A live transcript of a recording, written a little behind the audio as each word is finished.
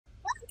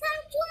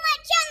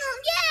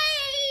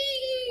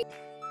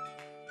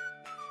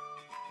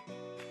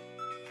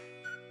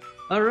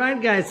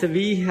Alright guys, so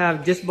we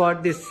have just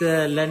bought this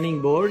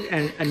learning board,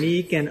 and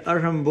Aniq and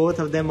Arham, both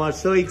of them are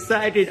so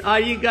excited. Are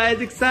you guys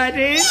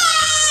excited?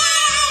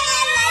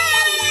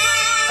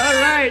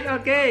 Alright,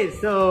 okay,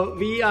 so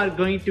we are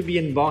going to be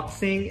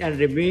unboxing and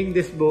reviewing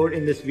this board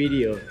in this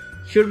video.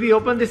 Should we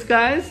open this,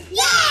 guys?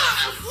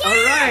 Yes!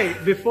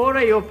 Alright, before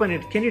I open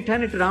it, can you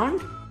turn it around?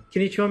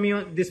 Can you show me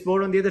this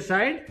board on the other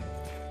side?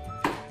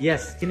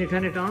 Yes, can you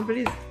turn it on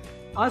please?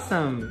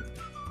 Awesome.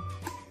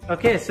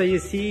 Okay, so you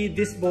see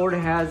this board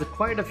has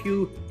quite a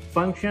few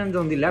functions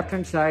on the left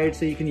hand side,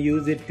 so you can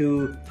use it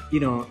to,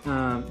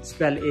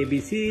 spell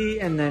ABC,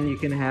 and then you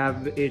can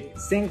have it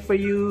sing for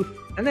you,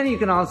 and then you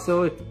can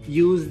also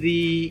use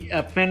the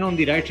pen on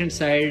the right hand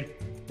side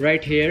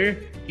right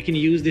here. You can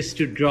use this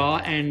to draw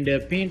and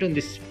paint on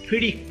this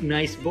pretty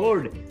nice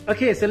board.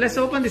 Okay, so let's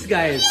open this,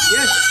 guys.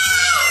 Yes!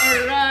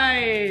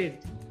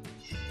 Alright!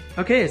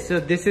 Okay, so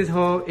this is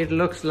how it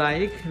looks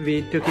like.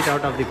 We took it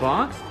out of the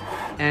box.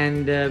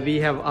 And we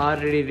have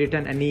already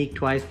written Aniq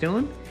Toys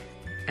Toon,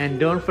 and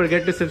don't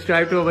forget to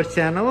subscribe to our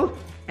channel.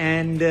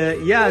 And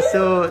yeah,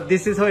 so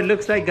this is how it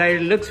looks like,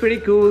 guys. It looks pretty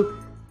cool.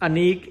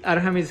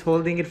 Arham is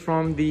holding it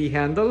from the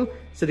handle.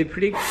 So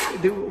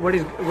what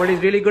is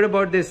really good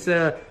about this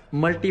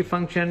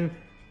multi-function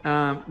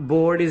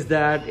board is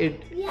that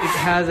it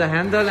has a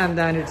handle, and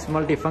then it's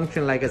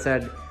multi-function, like I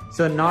said.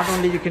 So not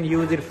only you can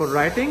use it for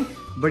writing,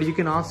 but you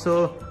can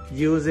also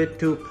use it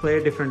to play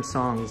different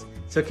songs.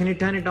 So can you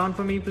turn it on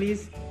for me,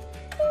 please?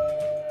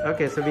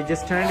 Okay, so we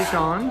just turned it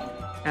on,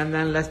 and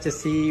then let's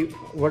just see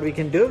what we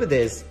can do with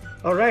this.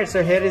 All right,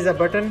 so here is a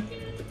button.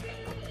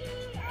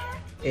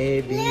 A,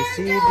 B,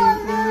 C, D, E,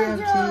 F,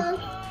 G.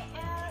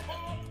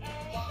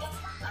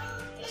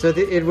 So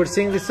it would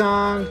sing the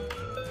song,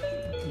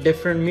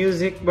 different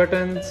music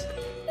buttons,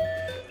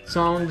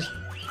 sounds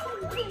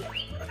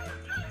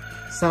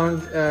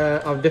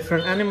of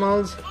different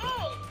animals.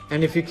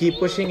 And if you keep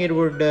pushing, it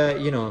would,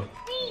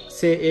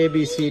 say A,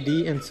 B, C,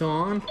 D, and so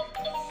on.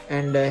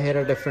 And here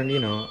are different,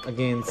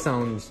 again,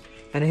 sounds.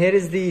 And here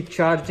is the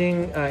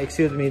charging,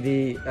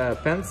 the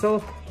pencil.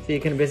 So you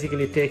can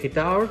basically take it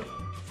out,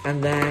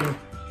 and then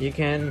you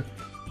can,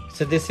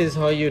 so this is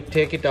how you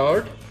take it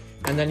out,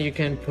 and then you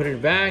can put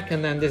it back,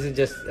 and then this is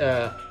just,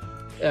 the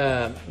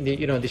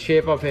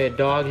shape of a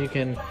dog you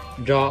can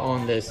draw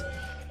on this.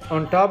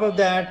 On top of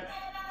that,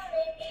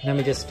 let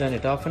me just turn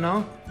it off for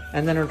now.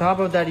 And then on top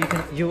of that,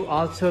 you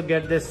also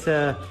get this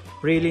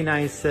really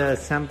nice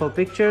sample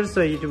pictures.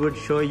 So it would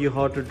show you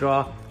how to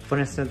draw, for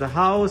instance, a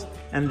house,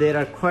 and there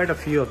are quite a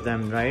few of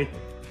them, right?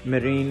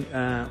 Marine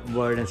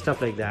world and stuff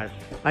like that.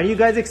 Are you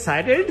guys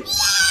excited?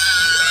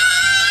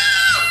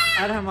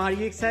 Yeah! Arham, are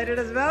you excited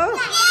as well?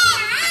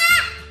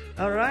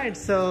 Yeah! All right,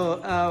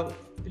 so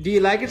do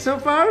you like it so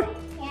far?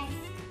 Yes.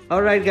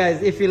 All right,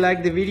 guys, if you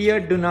like the video,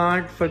 do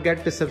not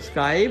forget to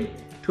subscribe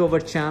to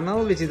our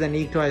channel, which is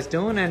Aniq Toys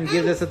Toon, and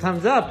give us a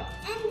thumbs up.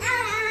 And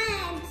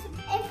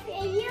if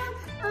you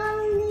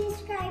only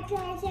subscribe to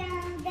our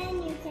channel,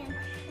 then you can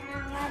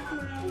watch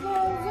my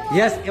videos.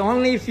 Yes,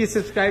 only if you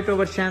subscribe to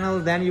our channel,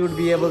 then you would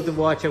be able to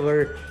watch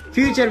our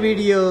future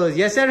videos.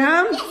 Yes,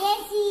 Arham?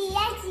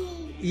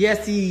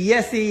 Yesy.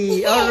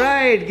 Yesy. All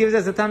right, give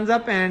us a thumbs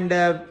up, and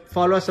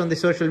follow us on the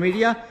social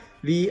media.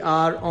 We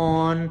are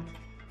on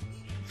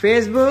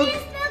Facebook,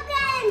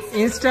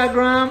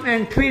 Instagram,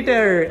 and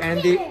Twitter,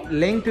 and the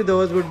link to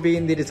those would be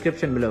in the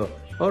description below.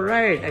 All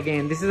right,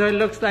 again, this is how it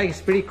looks like. It's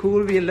pretty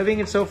cool. We are loving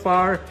it so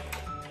far.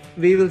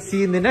 We will see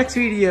you in the next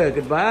video.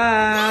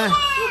 Goodbye.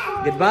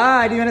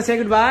 Goodbye. Do you want to say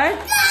goodbye?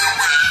 Goodbye.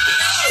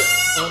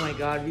 Oh my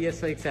God, we are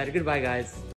so excited. Goodbye, guys.